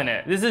I'm calling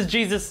it. This is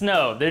Jesus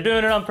Snow. They're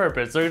doing it on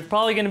purpose. There's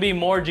probably gonna be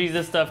more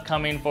Jesus stuff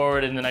coming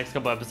forward in the next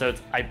couple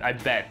episodes. I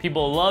bet.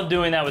 People love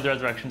doing that with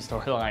resurrection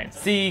storylines.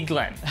 See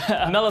Glenn.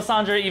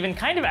 Melisandre even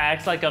kind of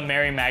acts like a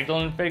Mary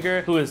Magdalene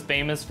figure who is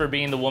famous for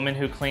being the woman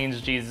who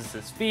cleans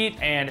Jesus' feet,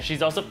 and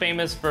she's also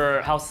famous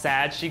for how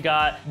sad she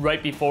got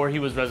right before he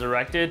was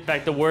resurrected. In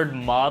fact, the word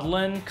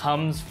maudlin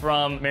comes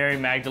from Mary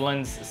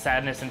Magdalene's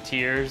sadness and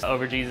tears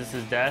over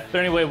Jesus' death. But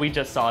anyway, we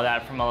just saw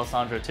that from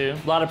Melisandre too.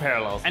 A lot of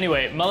parallels.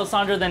 Anyway,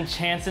 Melisandre then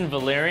chants in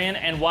Valyrian,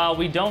 and while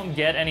we don't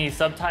get any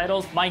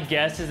subtitles, my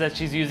guess is that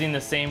she's using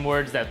the same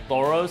words that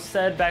Thoros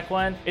said back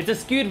when. It's a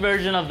skewed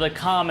version of the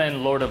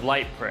common Lord of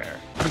Light prayer.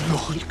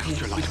 Lord, come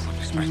your light upon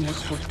this man.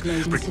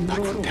 Bring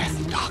back from death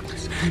and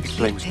darkness.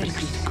 Explain what's been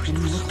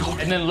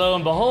extinguished. And then lo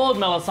and behold,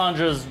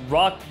 Melisandre's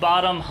rock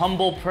bottom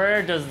humble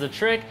prayer does the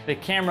trick. The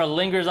camera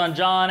lingers on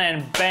Jon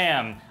and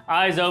bam,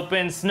 eyes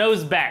open,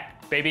 Snow's back.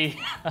 Baby.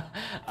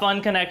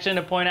 Fun connection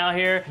to point out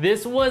here.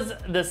 This was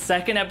the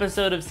second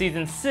episode of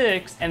season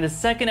 6, and the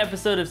second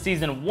episode of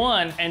season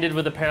 1 ended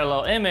with a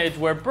parallel image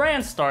where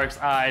Bran Stark's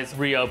eyes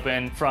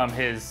reopened from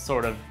his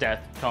sort of death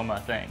coma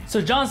thing.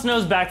 So Jon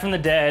Snow's back from the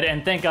dead,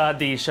 and thank God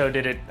the show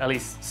did it at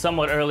least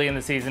somewhat early in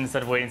the season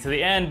instead of waiting to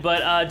the end.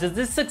 But does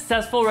this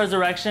successful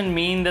resurrection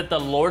mean that the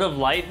Lord of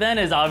Light then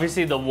is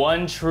obviously the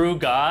one true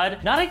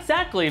god? Not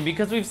exactly,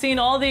 because we've seen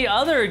all the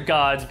other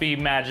gods be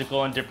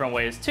magical in different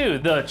ways too.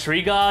 The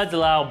tree gods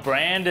allow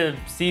Bran to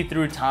see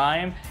through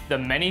time. The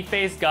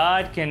many-faced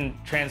god can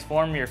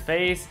transform your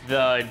face.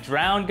 The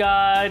drowned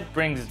god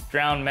brings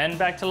drowned men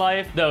back to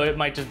life, though it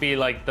might just be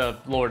like the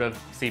Lord of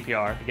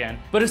CPR again.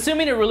 But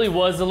assuming it really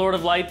was the Lord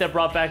of Light that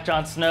brought back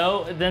Jon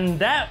Snow, then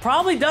that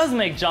probably does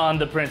make Jon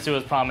the prince who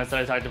was promised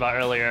that I talked about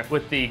earlier,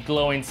 with the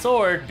glowing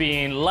sword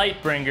being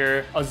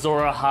Lightbringer,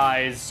 Azor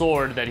Ahai's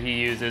sword that he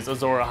uses.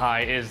 Azor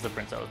Ahai is the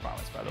prince that was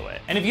promised, by the way.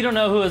 And if you don't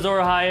know who Azor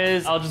Ahai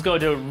is, I'll just go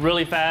to it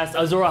really fast.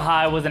 Azor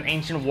Ahai was an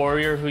ancient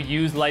warrior who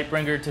used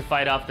Lightbringer to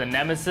fight off the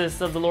Nemesis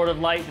nemesis of the Lord of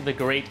Light, the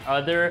Great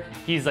Other.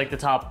 He's like the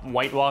top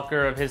White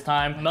Walker of his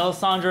time.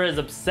 Melisandre is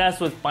obsessed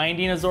with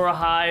finding Azor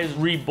Ahai's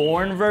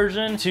reborn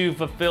version to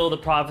fulfill the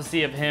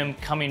prophecy of him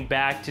coming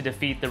back to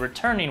defeat the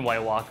returning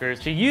White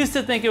Walkers. She used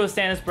to think it was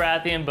Stannis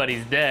Baratheon, but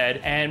he's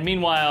dead. And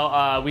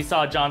meanwhile, we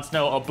saw Jon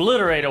Snow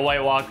obliterate a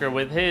White Walker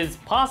with his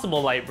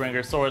possible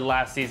Lightbringer sword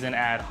last season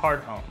at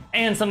Hardhome.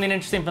 And something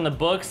interesting from the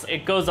books,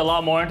 it goes a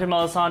lot more into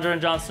Melisandre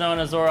and Jon Snow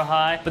and Azor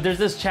Ahai, but there's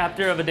this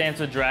chapter of A Dance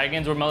with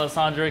Dragons where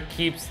Melisandre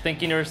keeps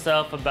thinking to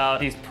herself about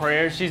these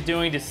prayers she's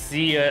doing to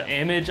see an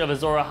image of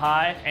Azor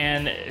Ahai,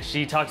 and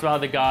she talks about how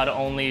the god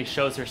only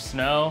shows her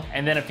snow.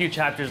 And then a few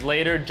chapters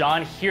later,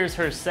 Jon hears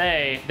her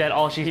say that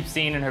all she keeps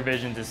seeing in her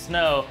visions is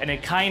snow, and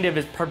it kind of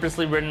is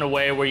purposely written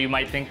away where you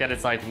might think that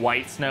it's like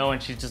white snow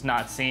and she's just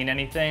not seeing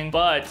anything.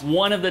 But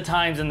one of the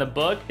times in the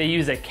book, they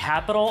use a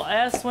capital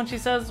S when she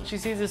says she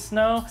sees this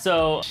snow.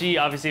 So she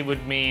obviously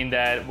would mean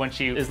that when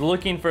she is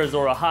looking for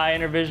Azor Ahai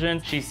in her vision,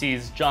 she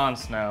sees Jon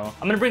Snow.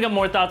 I'm gonna bring up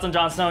more thoughts on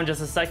Jon Snow in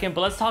just a second, but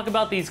let's talk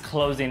about these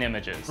closing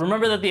images.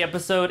 Remember that the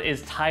episode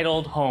is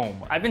titled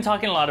Home. I've been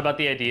talking a lot about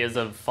the ideas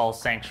of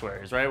false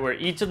sanctuaries, right? Where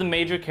each of the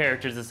major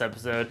characters this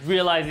episode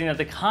realizing that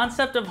the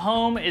concept of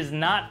home is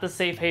not the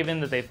safe haven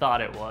that they thought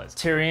it was.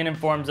 Tyrion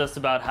informs us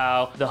about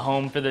how the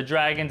home for the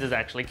dragons is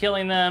actually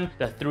killing them.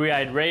 The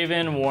three-eyed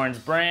raven warns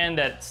Bran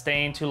that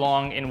staying too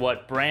long in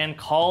what Bran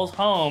calls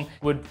home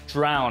would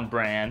drown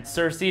Bran.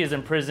 Cersei is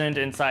imprisoned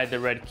inside the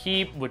Red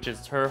Keep, which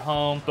is her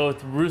home.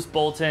 Both Roose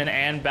Bolton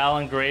and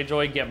Balon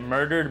Greyjoy get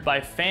murdered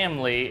by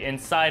family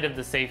inside of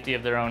the safety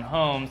of their own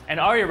homes, and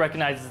Arya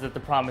recognizes that the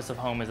promise of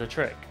home is a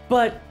trick.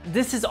 But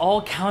this is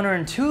all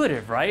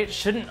counterintuitive, right?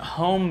 Shouldn't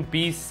home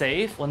be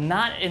safe? Well,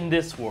 not in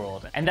this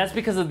world. And that's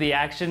because of the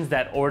actions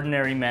that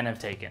ordinary men have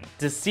taken.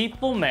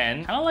 Deceitful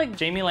men, kind of like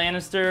Jaime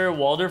Lannister,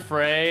 Walder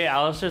Frey,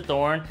 Alistair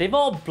Thorne, they've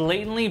all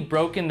blatantly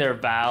broken their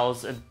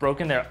vows,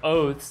 broken their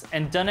oaths,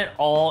 and done it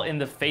all in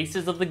the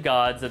faces of the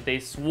gods that they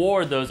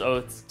swore those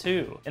oaths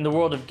to. In the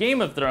world of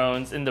Game of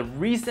Thrones, in the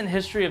recent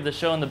history of the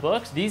show and the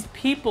books, these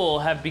people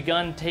have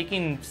begun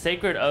taking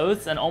sacred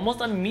oaths and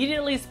almost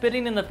immediately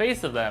spitting in the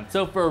face of them.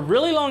 So for a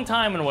really long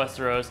time in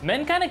Westeros,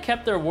 men kind of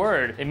kept their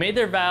word. They made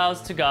their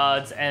vows to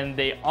gods and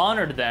they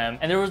honored them,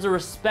 and there was a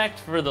respect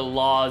for the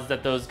laws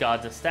that those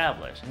gods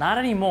established. Not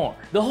anymore.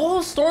 The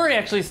whole story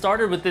actually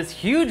started with this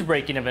huge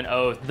breaking of an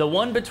oath, the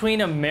one between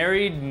a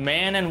married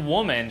man and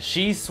woman.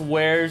 She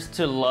swears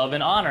to love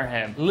and honor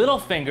him.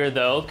 Littlefinger,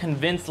 though,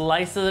 convinced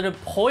Lysa to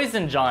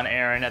poison Jon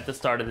Arryn at the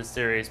start of the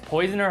series,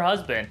 poison her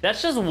husband.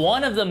 That's just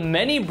one of the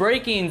many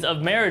breakings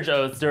of marriage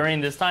oaths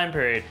during this time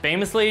period.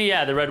 Famously,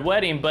 yeah, the Red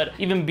Wedding, but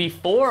even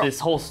before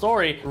this whole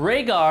story,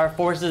 Rhaegar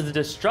forces the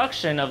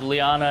destruction of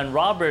Lyanna and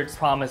Robert's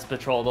promised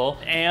betrothal,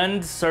 and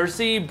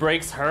Cersei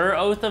breaks her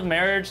oath of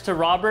marriage to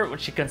Robert,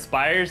 which she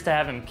conspires to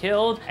have him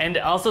killed. And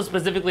also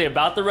specifically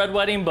about the Red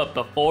Wedding, but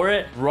before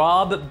it,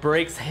 Robb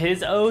breaks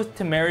his oath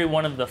to marry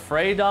one of the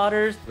Frey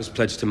daughters. I was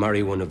pledged to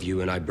marry one of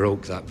you and I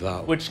broke that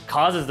vow. Which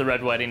causes the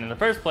Red Wedding in the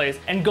first place.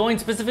 And going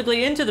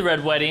specifically into the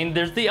Red Wedding,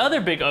 there's the other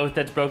big oath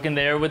that's broken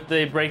there with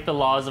the break the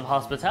laws of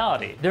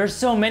hospitality. There are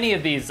so many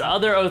of these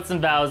other oaths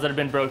and vows that have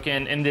been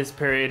broken in this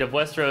period of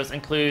Westeros,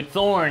 include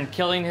Thorne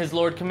killing his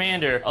Lord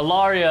Commander,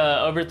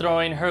 Alaria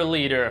overthrowing her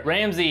leader,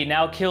 Ramsey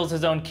now kills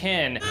his own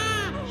kin.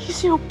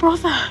 He's your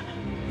brother.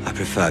 I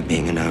prefer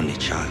being an only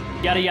child.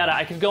 Yada yada,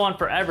 I could go on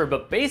forever,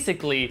 but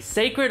basically,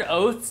 sacred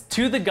oaths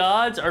to the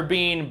gods are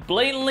being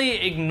blatantly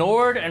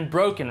ignored and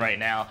broken right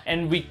now,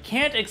 and we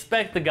can't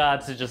expect the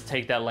gods to just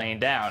take that laying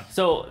down.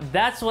 So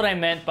that's what I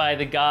meant by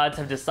the gods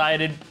have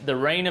decided the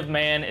reign of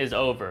man is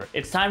over.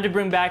 It's time to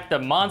bring back the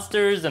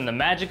monsters and the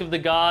magic of the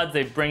gods.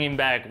 They're bringing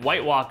back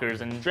White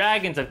Walkers, and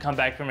dragons have come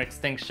back from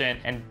extinction,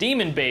 and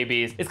demon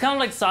babies. It's kind of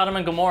like Sodom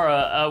and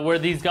Gomorrah, where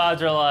these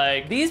gods are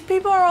like, these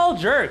people are all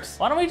jerks.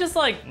 Why don't we just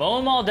like mow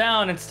them all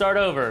down and start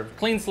over?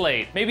 Clean slate.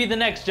 Maybe the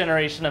next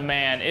generation of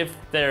man, if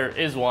there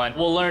is one,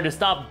 will learn to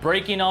stop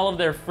breaking all of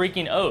their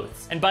freaking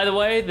oaths. And by the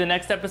way, the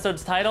next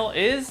episode's title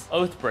is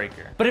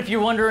Oathbreaker. But if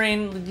you're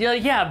wondering,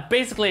 yeah,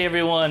 basically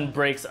everyone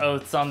breaks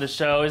oaths on the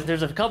show.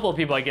 There's a couple of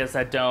people, I guess,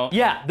 that don't.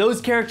 Yeah,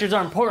 those characters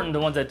are important, the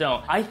ones that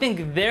don't. I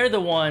think they're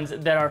the ones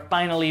that are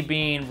finally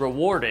being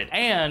rewarded.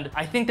 And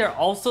I think they're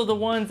also the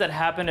ones that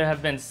happen to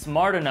have been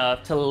smart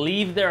enough to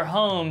leave their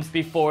homes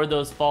before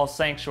those false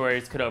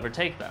sanctuaries could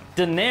overtake them.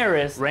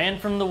 Daenerys ran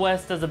from the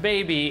west as a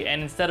baby,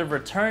 and instead of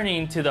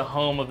returning to the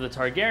home of the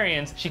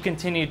Targaryens, she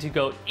continued to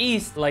go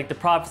east like the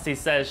prophecy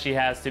says she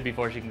has to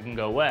before she can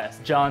go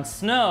west. Jon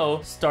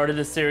Snow started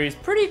the series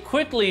pretty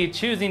quickly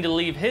choosing to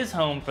leave his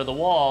home for the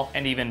Wall,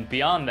 and even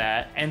beyond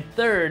that. And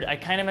third, I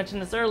kind of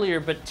mentioned this earlier,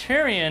 but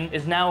Tyrion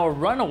is now a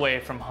runaway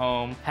from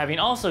home, having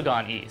also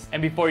gone east.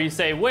 And before you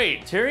say,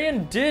 wait,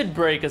 Tyrion did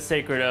break a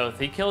sacred oath,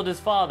 he killed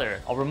his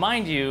father, I'll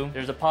remind you,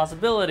 there's a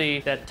possibility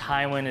that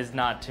Tywin is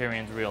not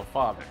Tyrion's real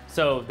father.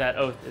 So that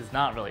oath is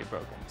not really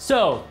broken.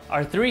 So,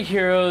 our three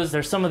heroes,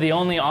 they're some of the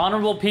only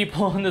honorable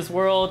people in this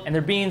world, and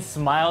they're being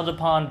smiled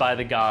upon by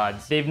the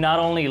gods. They've not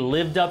only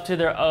lived up to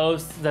their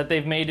oaths that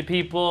they've made to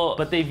people,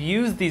 but they've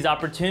used these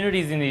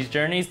opportunities in these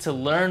journeys to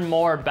learn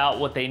more about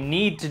what they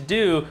need to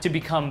do to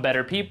become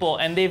better people,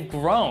 and they've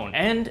grown.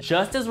 And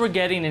just as we're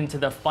getting into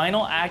the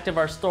final act of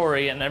our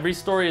story, and every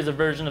story is a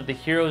version of the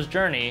hero's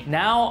journey,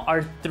 now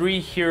our three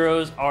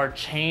heroes are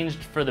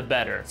changed for the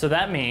better. So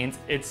that means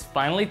it's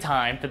finally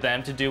time for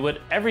them to do what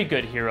every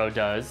good hero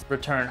does,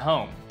 return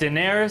home.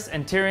 Daenerys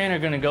and Tyrion are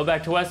gonna go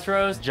back to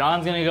Westeros.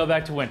 Jon's gonna go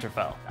back to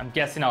Winterfell. I'm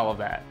guessing all of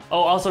that.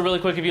 Oh, also really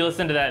quick, if you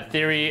listened to that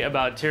theory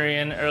about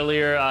Tyrion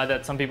earlier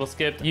that some people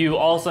skipped, you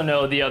also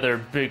know the other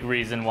big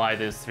reason why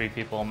those three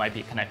people might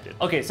be connected.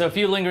 Okay, so a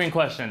few lingering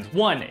questions.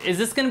 One, is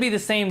this gonna be the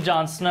same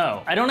Jon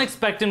Snow? I don't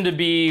expect him to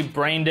be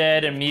brain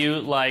dead and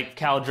mute like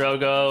Khal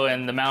Drogo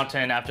and the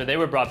Mountain after they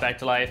were brought back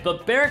to life,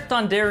 but Beric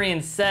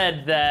Dondarrion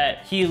said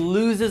that he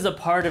loses a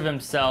part of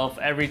himself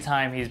every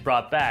time he's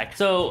brought back.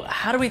 So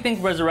how do we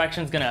think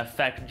resurrection's gonna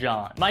affect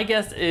Jon? My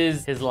guess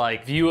is his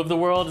view of the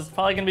world is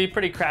probably gonna be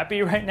pretty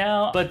crappy right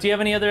now, but do you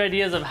have any other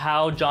ideas of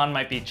how Jon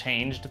might be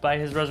changed by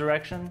his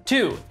resurrection?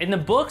 Two, in the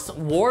books,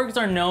 wargs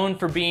are known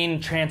for being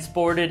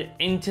transported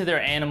into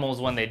their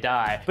animals when they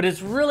die, but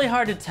it's really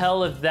hard to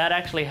tell if that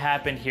actually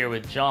happened here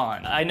with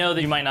Jon. I know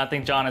that you might not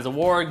think Jon is a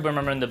warg, but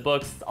remember in the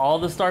books, all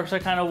the Starks are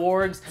kind of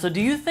wargs. So do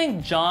you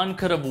think Jon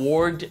could have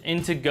warged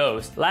into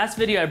Ghost? Last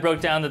video I broke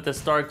down that the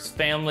Starks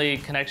family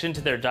connection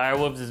to their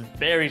direwolves is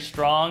very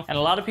strong, and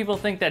a lot of people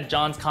think that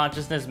Jon's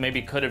consciousness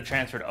maybe could have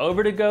transferred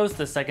over to Ghost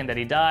the second that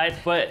he died,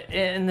 but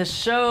in the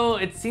show,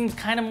 it seems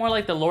kind of more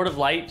like the Lord of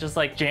Light just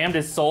jammed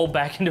his soul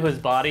back into his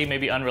body,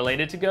 maybe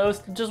unrelated to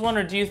Ghost. Just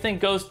wonder, do you think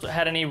Ghost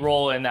had any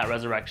role in that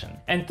resurrection?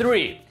 And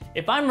three,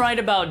 if I'm right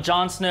about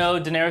Jon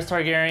Snow, Daenerys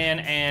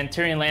Targaryen, and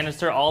Tyrion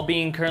Lannister all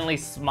being currently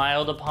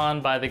smiled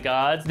upon by the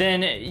gods,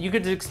 then you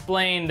could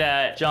explain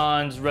that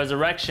Jon's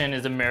resurrection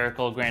is a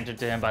miracle granted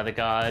to him by the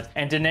gods,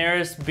 and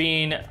Daenerys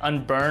being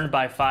unburned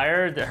by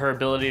fire, her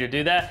ability to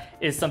do that,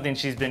 is something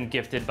she's been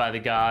gifted by the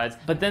gods.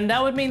 But then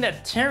that would mean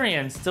that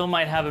Tyrion still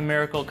might have a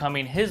miracle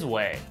coming his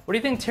way. What do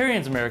you think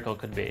Tyrion's miracle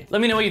could be?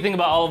 Let me know what you think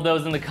about all of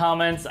those in the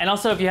comments. And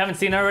also, if you haven't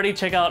seen it already,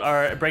 check out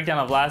our breakdown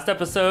of last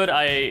episode.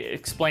 I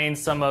explained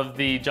some of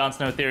the Jon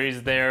Snow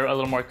theories there a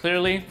little more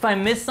clearly. If I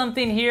missed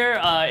something here,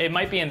 it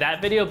might be in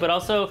that video, but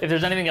also if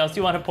there's anything else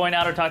you want to point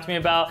out or talk to me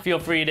about, feel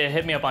free to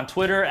hit me up on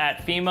Twitter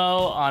at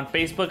Fimo. On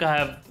Facebook, I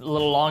have a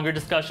little longer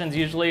discussions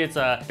usually. It's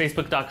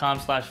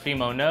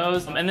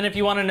facebook.com/FimoKnows. And then if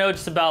you want to know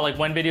just about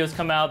when videos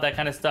come out, that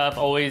kind of stuff,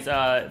 always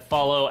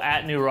follow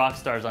at New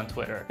Rockstars on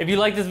Twitter. If you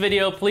like this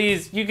video,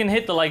 please, you can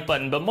hit the like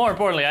button, but more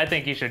importantly, I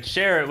think you should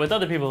share it with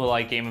other people who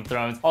like Game of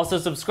Thrones. Also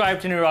subscribe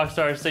to New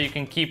Rockstars so you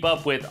can keep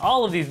up with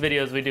all of these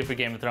videos we do for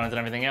Game of Thrones and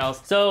everything else.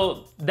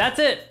 So that's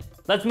it.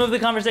 Let's move the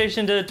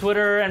conversation to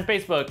Twitter and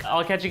Facebook.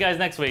 I'll catch you guys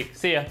next week.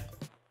 See ya.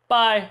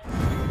 Bye.